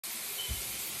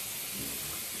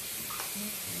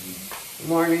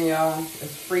Morning, y'all.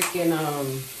 It's freaking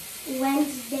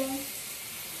Wednesday.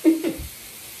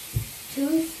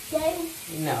 Tuesday?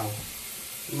 No.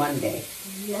 Monday.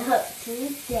 No,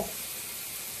 Tuesday.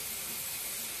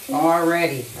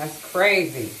 Already. That's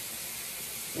crazy.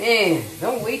 Man,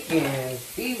 them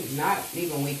weekends, these not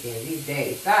even weekends, these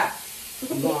days. Stop.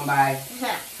 I'm going by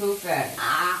too fast.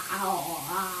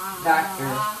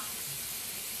 Doctor.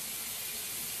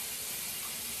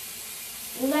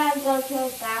 You gotta go to the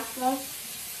doctor.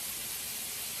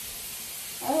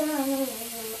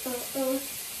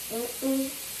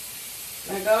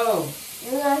 Let go.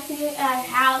 You gotta see our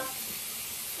house.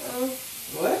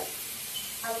 What?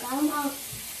 I'm talking about.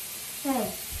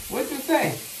 What you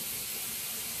say?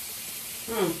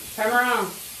 Turn around.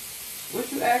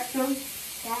 What you asked him?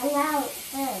 Turn out.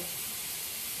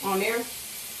 On there?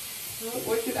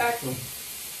 What you asked him?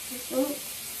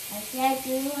 I said, do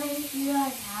you want to see our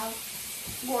house?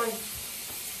 Boy.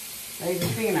 They've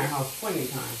seen our house plenty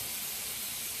of times.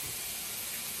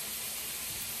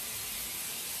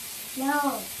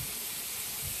 No.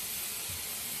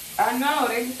 I know,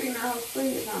 they've seen our house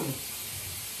plenty of times.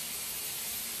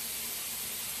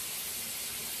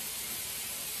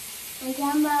 I'm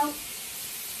talking about.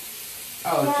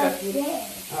 Oh, Chucky? There.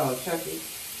 Oh, Chucky.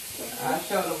 I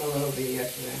showed him a little bit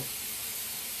yesterday.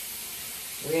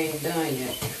 We ain't done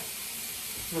yet.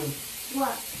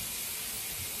 What?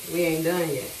 We ain't done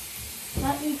yet.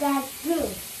 What you got to do?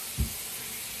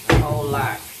 A whole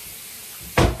lot.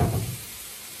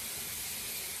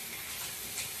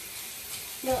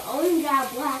 You only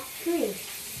got black tree.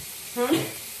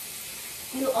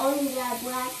 You only got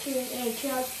black tree and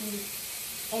Chelsea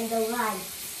and the light.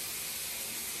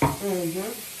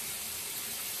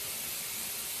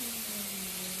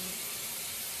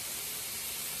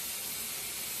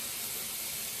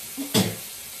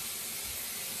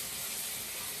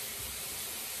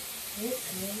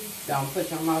 Don't put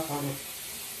your mouth on it.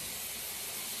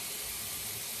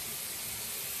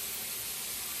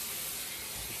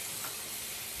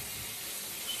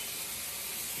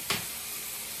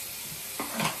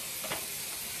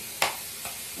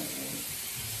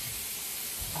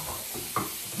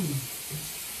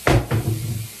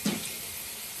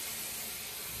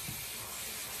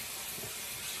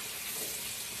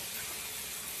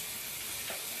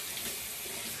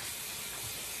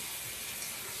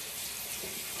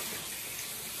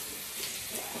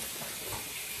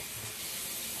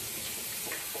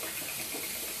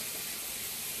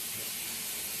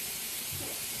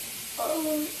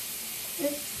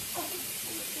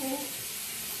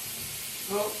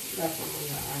 Oh, that's one on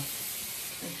the eye.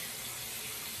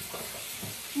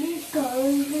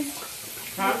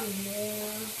 Huh?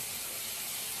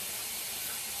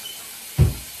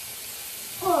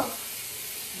 Oh.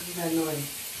 What was that noise?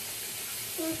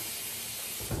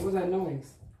 What was that noise?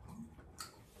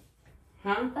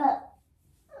 Huh?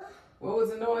 What was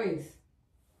the noise?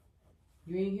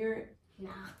 You ain't hear it? No.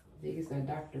 I think it's that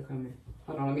doctor coming.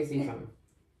 Hold on, let me see something.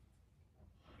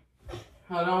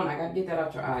 Hold on, I gotta get that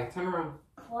out your eye. Turn around.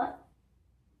 What?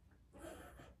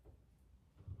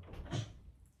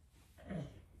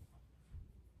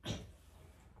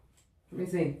 Let me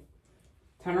see.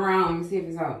 Turn around, let me see if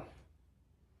it's out.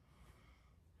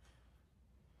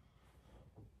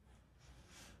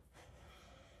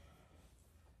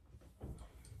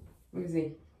 Let me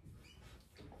see.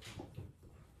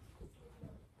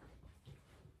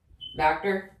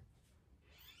 Doctor?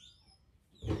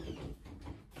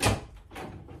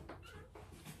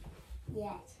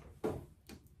 Yes.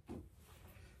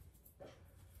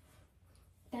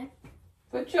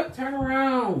 Turn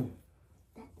around.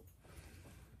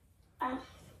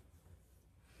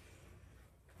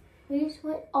 Please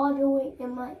put all the way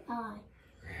in my eye.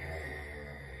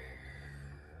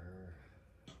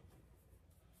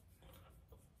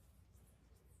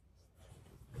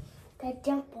 That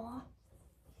jump off.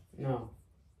 No.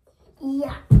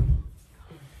 Yeah.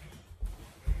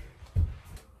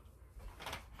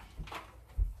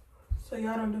 So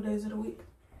y'all don't do days of the week?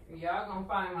 Y'all gonna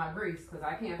find my grease, because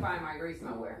I can't find my grease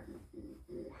nowhere.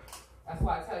 That's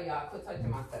why I tell y'all, quit touching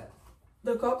my stuff.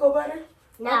 The cocoa butter?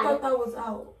 No. I thought that was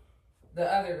out.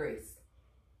 The other grease.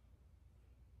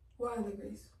 What other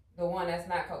grease? The one that's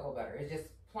not cocoa butter. It's just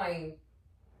plain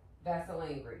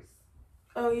Vaseline grease.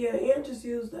 Oh yeah, Ian just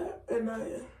used that. And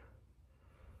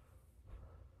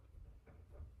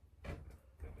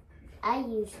I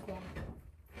used that.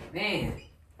 Man.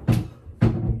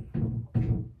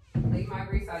 Leave my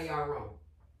grease out of y'all room.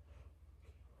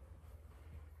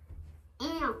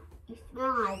 Ew, you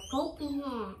smell like poopy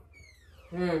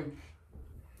hand.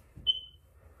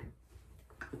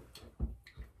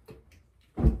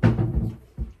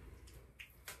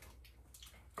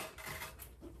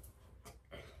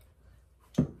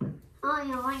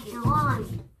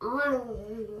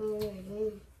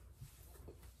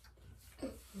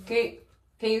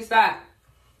 Can you stop?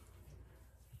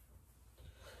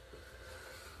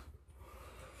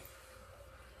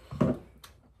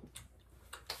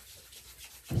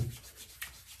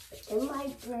 In my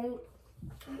brain.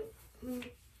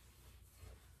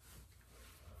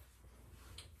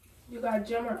 You got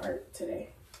gym or art today?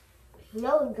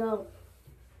 No, don't.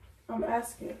 I'm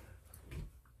asking.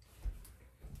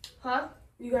 Huh?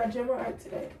 You got gym or art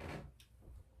today?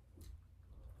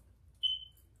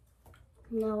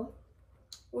 No.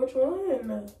 Which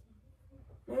one?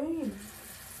 Dang.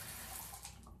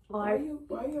 Why Art. you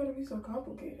gotta be so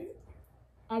complicated?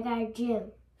 I got a gym.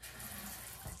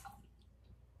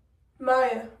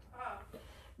 Naya,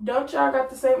 don't y'all got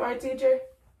the same art teacher?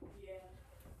 Yeah.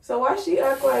 So why she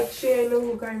act like she ain't knew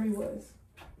who Kyrie was?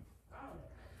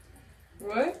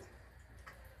 What?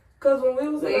 Cause when we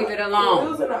was Leave in it alone. When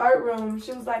we was in the art room,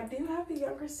 she was like, "Do you have a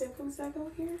younger siblings that go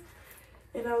here?"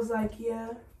 And I was like,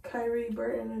 "Yeah, Kyrie,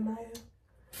 Burton, and Naya."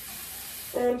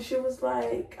 And she was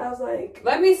like, I was like,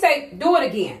 Let me say, do it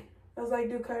again. I was like,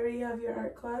 "Do Kyrie have your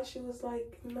art class?" She was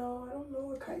like, "No, I don't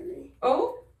know a Kyrie."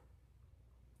 Oh?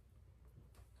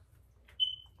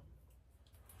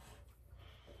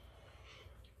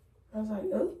 I was like,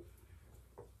 "Oh."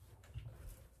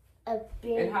 A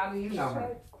big And how do you know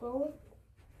her? circle.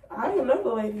 I don't know the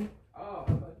lady. Oh,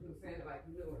 I thought you were saying it like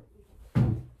you knew her.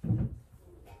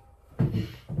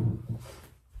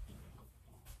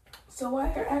 So why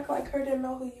her act like her didn't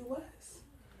know who you was?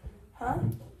 Huh?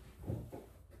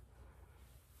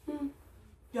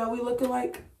 Yo, we looking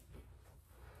like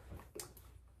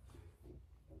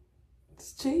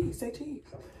it's cheese. Say cheese.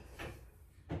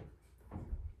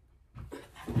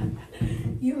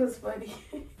 You was funny.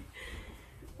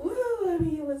 Woo,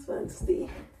 honey, you was fun, Steve.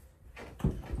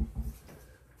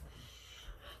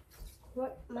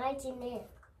 What? Mine's in there.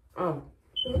 Oh.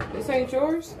 This ain't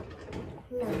yours?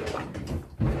 No.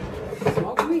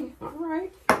 Smoke me. All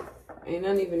right. Ain't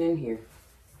nothing even in here.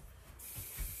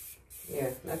 Yeah,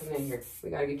 nothing in here. We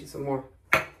gotta get you some more.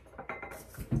 Oh,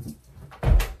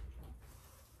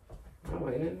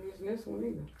 ain't nothing in this one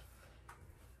either.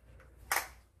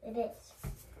 It is.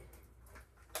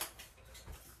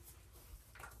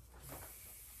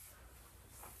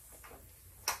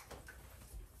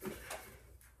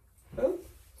 Oh,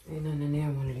 Ain't nothing in there,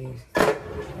 one of these.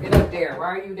 Get up there. Why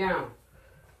are you down?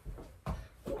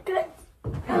 Good.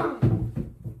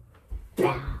 You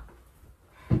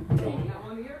got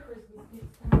one of your Christmas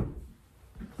gifts coming.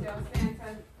 Tell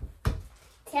Santa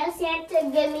Tell Santa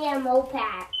to give me a moped.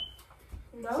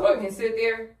 no. so I can sit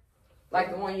there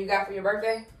like the one you got for your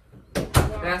birthday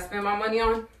that I spend my money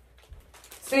on.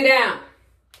 Sit down.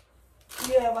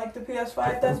 Yeah, like the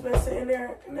PS5 that's been sitting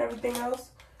there and everything else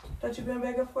that you've been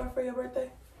begging for your birthday.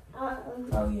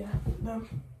 Oh yeah, them.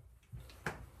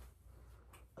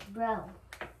 Bro,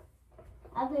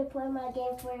 I've been playing my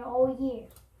game for the whole year.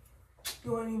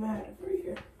 You weren't even had it for a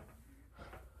year.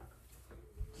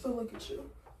 So look at you.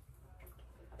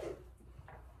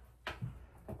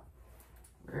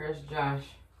 Where's Josh?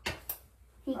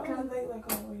 He I'm comes. late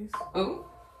like always. Oh.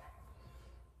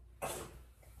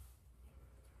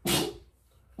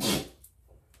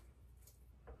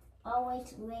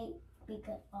 Always late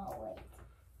because always.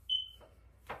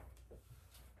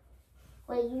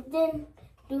 Wait, you didn't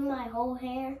do my whole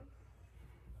hair?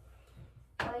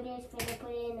 Or just gonna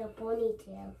put it in a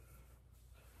ponytail?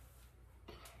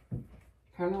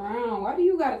 Turn around. Why do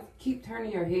you gotta keep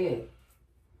turning your head?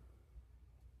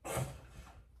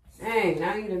 Dang,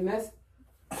 now you done messed.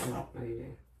 No,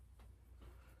 you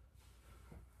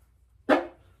didn't.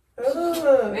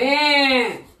 Ugh.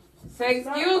 Man, say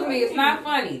excuse me. It's not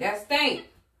funny. That stink.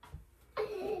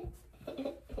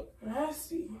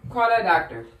 Nasty. Call that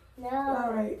doctor. No.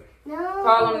 All right. No.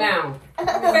 Call him now.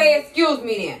 Say excuse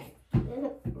me then.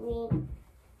 Me.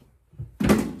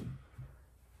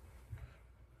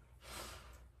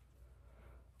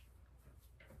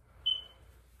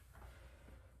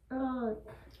 Oh,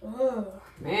 Ugh.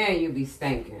 Man, you be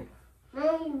stinking.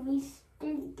 now you be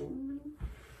stinking.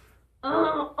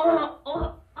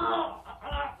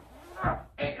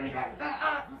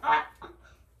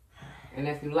 And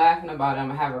if you laughing about it, I'm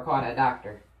gonna have her call that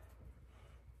doctor.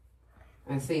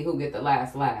 And see who get the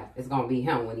last laugh. It's gonna be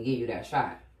him when he give you that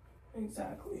shot.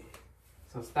 Exactly.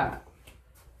 So stop.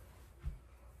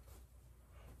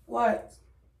 What?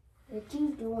 What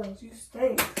you doing? You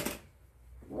stink.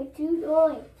 What you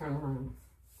doing? Turn around.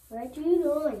 What you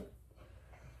doing?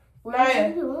 What Naya.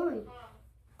 you doing?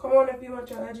 Come on if you want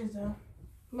your edges done.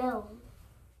 No.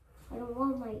 I don't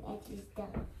want my edges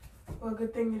done. Well,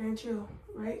 good thing it ain't you,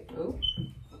 right? Ooh.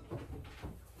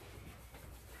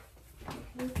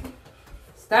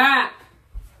 Stop.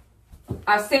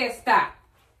 I said stop.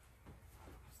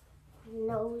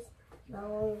 Nose,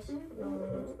 nose,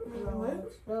 nose,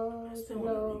 nose, nose,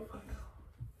 nose.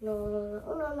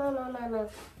 No.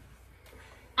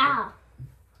 Ow.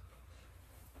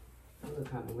 That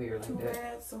look kind of weird Too like that.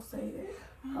 bad, so say it.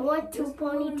 I want two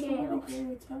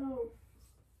ponytails.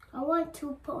 I want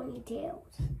two ponytails.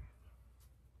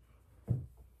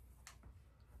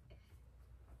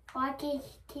 I can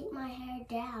keep my hair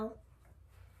down.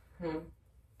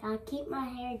 I'll keep my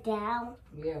hair down.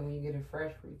 Yeah, when you get a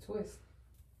fresh retwist.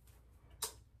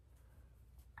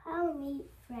 I don't need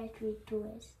fresh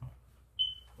retwist.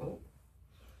 Oh.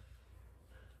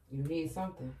 You need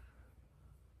something.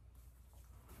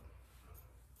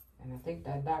 And I think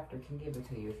that doctor can give it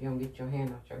to you if you don't get your hand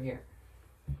out your hair.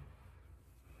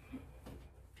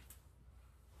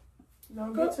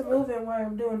 Don't get to moving while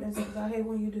I'm doing this because I hate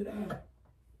when you do that.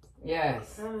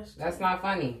 Yes. That's not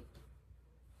funny.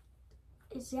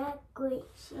 Exactly.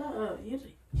 Shut up. You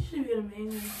should be the main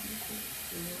one.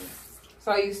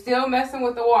 So you still messing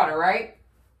with the water, right?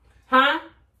 Huh?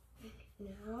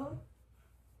 No.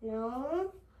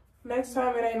 No. Next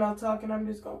time it ain't no talking, I'm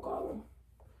just gonna call him.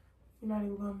 You're not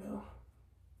even gonna know.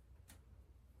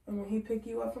 And when he pick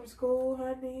you up from school,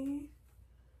 honey,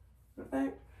 in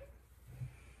fact,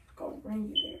 gonna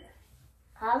bring you there.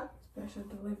 Huh? Special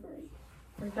delivery.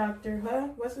 For Dr. Huh?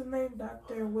 What's his name?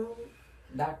 Dr. Will?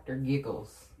 Dr.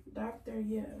 Giggles. Dr.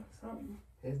 Yeah, something.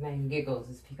 His name Giggles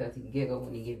is because he giggle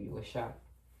when he give you a shot.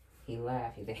 He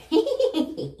laugh. He say,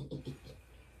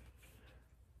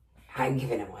 I'm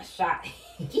giving him a shot.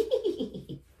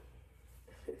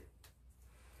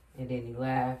 And then he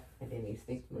laugh, and then he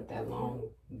sticks with that long,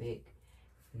 big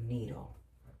needle.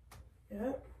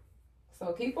 Yep.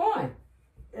 So keep on.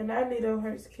 And that needle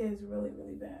hurts kids really,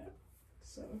 really bad.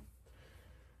 So,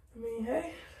 I mean,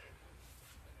 hey.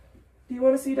 Do you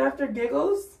want to see Dr.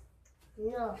 Giggles?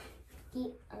 No.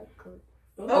 Eat uncle.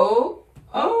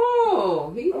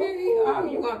 Oh, he you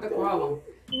gonna have to call him.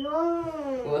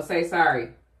 No. Well, say sorry.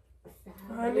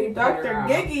 Honey, Dr.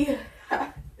 Giggy.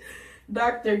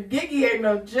 Dr. Giggy ain't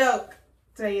no joke.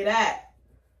 Tell you that.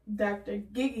 Dr.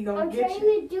 Giggy gonna I'm get trying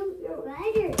you. to do your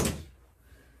letters.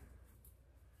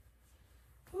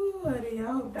 Ooh, honey, I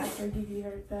hope Dr. Giggy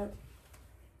heard that.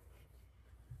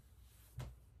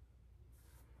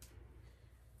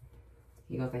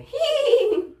 He gonna say,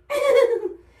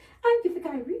 I'm giving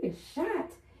Kyrie a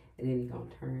shot. And then he gonna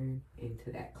turn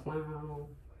into that clown.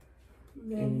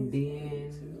 And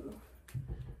then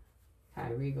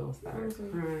Kyrie gonna start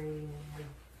crying.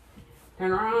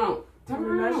 Turn around. Turn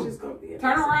around. Just gonna be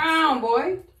Turn around,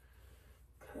 boy.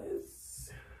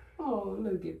 Cause Oh,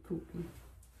 look at Poopy.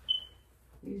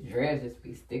 These dreads just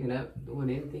be sticking up, doing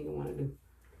anything you want to do.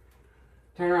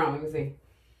 Turn around, let me see.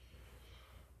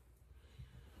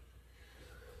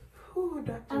 ooh,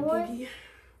 Dr. I want- Giggy.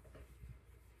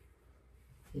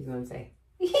 He's gonna say,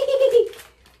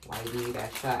 why you give you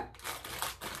that shot?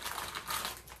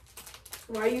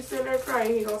 Why you sitting there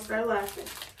crying? He gonna start laughing.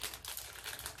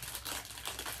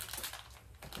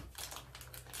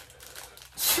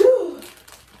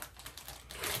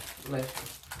 Bless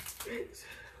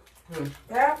you.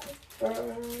 That.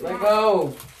 Let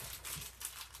go.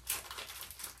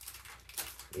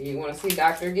 You want to see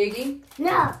Dr. Giggy?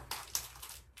 No.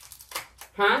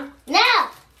 Huh? No.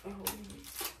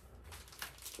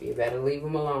 You better leave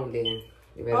him alone then.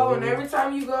 You better Oh, leave and him- every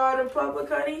time you go out in public,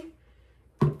 honey,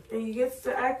 and he gets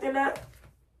to acting up,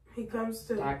 he comes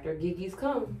to. Dr. Giggy's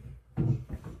come.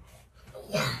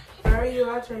 Sorry, you.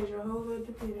 I'll change your whole little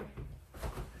computer.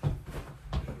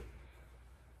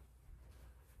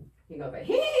 He gonna say,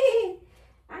 hee,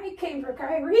 I came for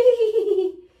Kyrie.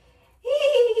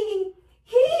 Hee,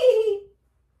 hee.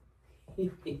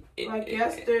 Like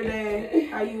yesterday,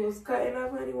 how you was cutting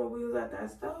up, honey, when we was at that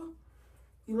store.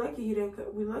 You lucky you didn't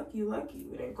cut. We lucky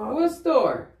we didn't call. What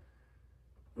store?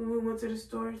 When we went to the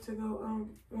store to go,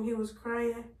 when he was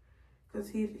crying, cause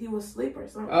he was asleep or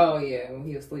something. Oh yeah, when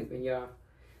he was sleeping, y'all.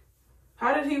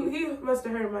 How did he must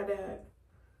have heard my dad,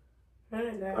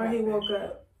 or he woke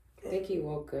up. I think he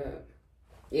woke up.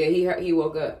 Yeah, he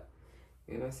woke up.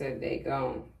 And I said, they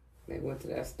gone. They went to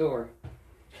that store.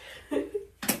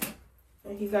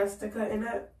 And he got to cutting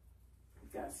up. He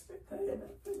got to cutting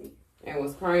up for me. And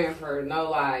was crying for, no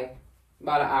lie,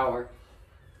 about an hour.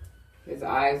 His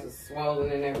eyes was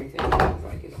swollen and everything. I was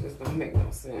like, it just don't make no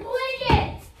sense.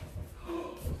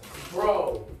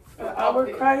 Bro. Our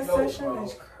cry session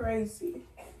is crazy.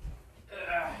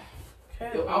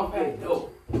 Your outfit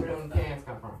dope. Where them pants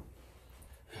come from?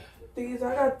 I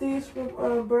got these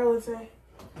from Burlington.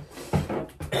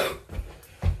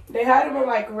 They had them in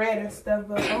like red and stuff,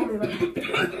 but only like the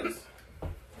ones.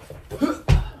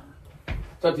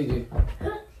 Talk to you. You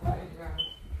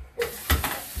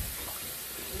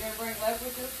didn't bring left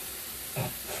with you?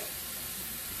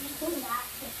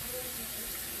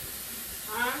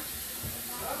 Huh?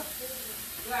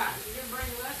 Yeah, you didn't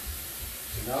bring left?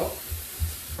 No?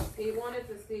 He wanted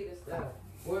to see the stuff.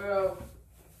 Well,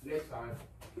 next time.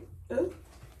 Ooh.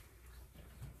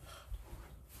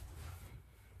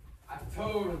 I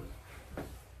told him.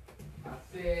 I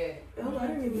said. Oh, I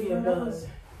didn't even know that was.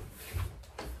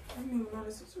 I didn't even know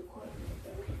this was recording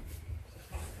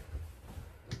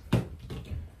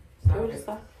like that.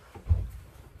 Stop.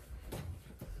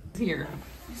 Here.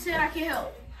 You said I can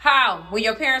help. How? Well,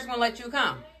 your parents won't let you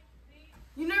come.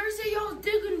 You never said y'all was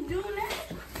digging doing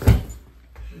that.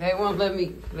 They won't let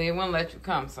me. They won't let you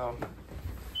come. So,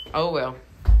 oh well.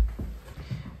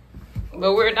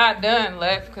 But we're not done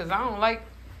left because I don't like.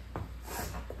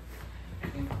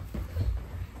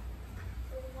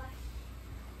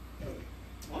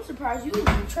 I'm surprised you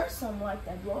even trust something like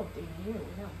that blow up thing. You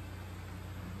don't know.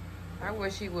 I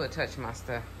wish he would touch my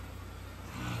stuff.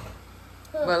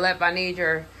 But Lep, I need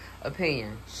your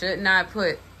opinion. Should not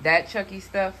put that Chucky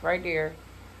stuff right there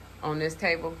on this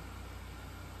table.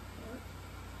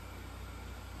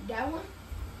 That one?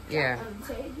 Yeah. On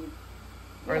the table?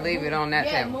 Or Yeah, leave it on that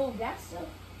yeah, table. move that stuff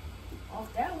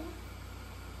off that one.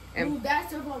 And- move that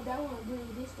stuff off that one and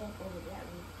bring this stuff over that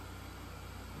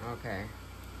one. Okay.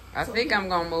 I So think he- I'm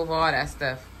going to move all that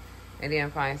stuff and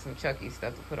then find some Chucky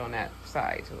stuff to put on that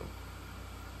side too.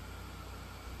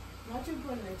 Not you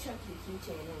putting a Chucky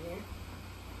keychain in there.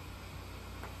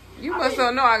 You must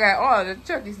all know I got all the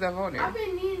Chucky stuff on there. I've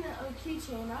been needing a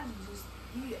keychain. I just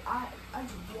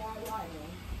DIY one.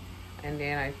 And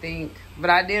then I think, but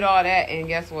I did all that and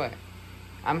guess what?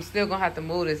 I'm still going to have to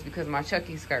move this because my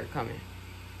Chucky skirt coming.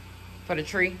 For the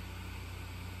tree.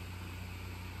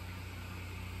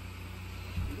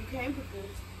 You can't put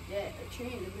a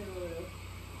tree in the middle of the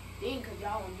thing because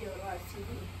y'all won't be able to watch TV.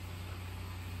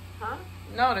 Huh?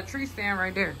 No, the tree stand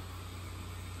right there.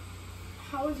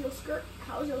 How is your skirt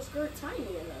tiny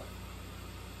enough?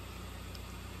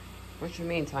 What you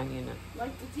mean tiny enough?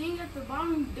 Like the thing at the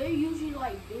bottom, they're usually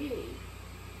like big.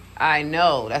 I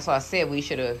know. That's why I said we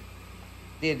should have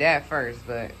did that first,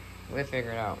 but we'll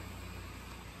figure it out.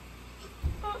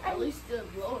 At least the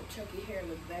blow up Chucky hair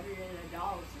look better than the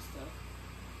dolls and stuff.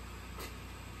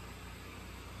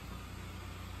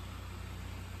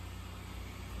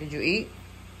 Did you eat?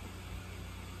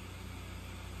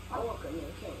 I woke up and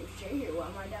came straight here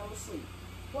while my dad was asleep.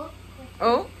 What?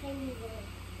 Oh?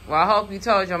 Well, I hope you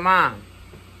told your mom.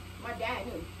 My dad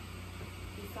knew.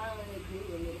 He finally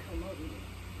agreed with me to come over here.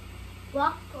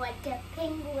 Walk like a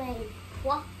penguin.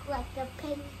 Walk like a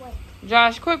penguin.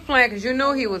 Josh, quit playing because you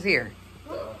knew he was here.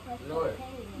 Walk like no a way.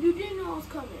 penguin. You didn't know I was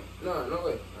coming. No, no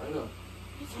way. I know.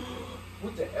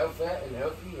 With the L-Fat and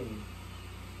L-Fat and...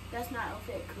 That's not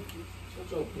outfit cookies.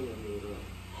 Shut your opinion, man.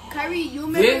 Kyrie, you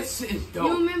remember? This is You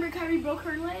dope. remember Kyrie broke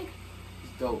her leg?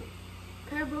 It's dope.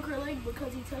 Kyrie broke her leg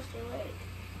because he touched her leg.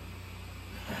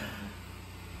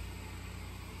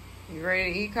 You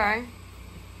ready to eat, Kai?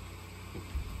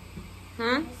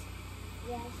 Hmm?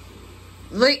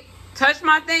 Yes. Touch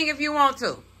my thing if you want to. I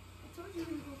told you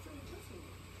he was going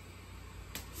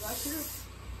to touch it.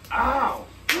 Ow!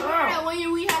 You remember that one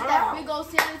year we had that big old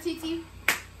Santa, TT?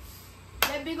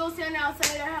 That big old Santa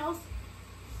outside our house?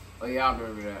 Oh, yeah, I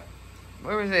remember that.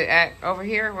 Where was it at? Over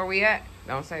here? Where we at?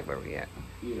 Don't say where we at.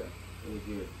 Yeah, it was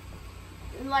good.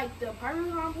 In like the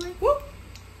apartment complex? Whoop.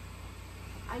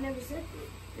 I never said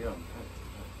that. Yeah.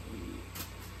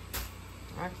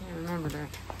 I can't remember that.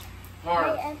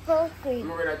 Hard. I am hungry.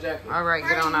 Remember that jacket? All right,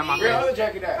 get on out my Where the face. other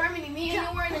jacket at? Harmony, me and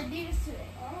you wearing Adidas today.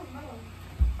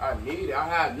 I need it. I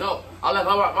have no. I left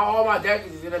all my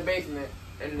jackets is in the basement,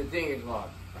 and the thing is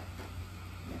locked.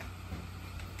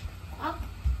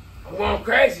 I'm going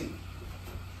crazy.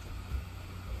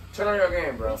 Turn on your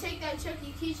game, bro. You take that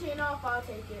Chucky keychain off, I'll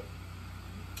take it.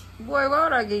 Boy, why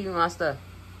would I give you my stuff?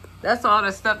 That's all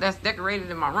the stuff that's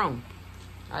decorated in my room.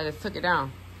 I just took it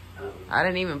down. I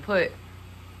didn't even put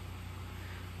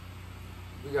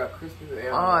We got Christmas and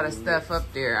all the stuff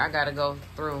up there. I gotta go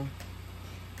through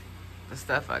the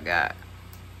stuff I got.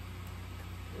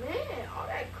 Man, all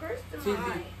that crystal.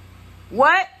 TT.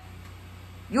 What?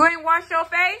 You ain't wash your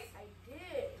face? I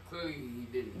did. Clearly, he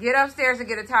didn't. Get upstairs and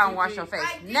get a towel and wash your face.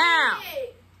 I did. Now!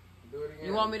 Do it again.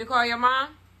 You want me to call your mom?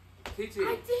 TT,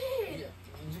 I did.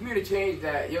 you need to change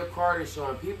that. Your card is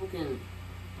showing. People can,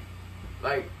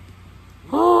 like,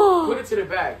 put Josh, it to the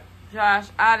back.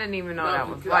 I didn't even know that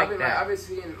was because like I've been, that. I've been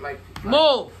seeing, like...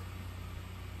 Move!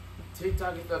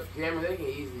 TikTok and stuff, camera, they can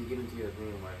easily get into your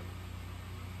thing, like,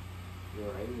 you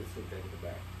know, they can just sit there in the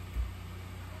back.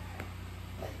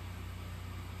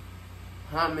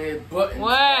 How many buttons?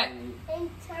 What? In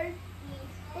Turkey,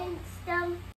 in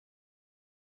some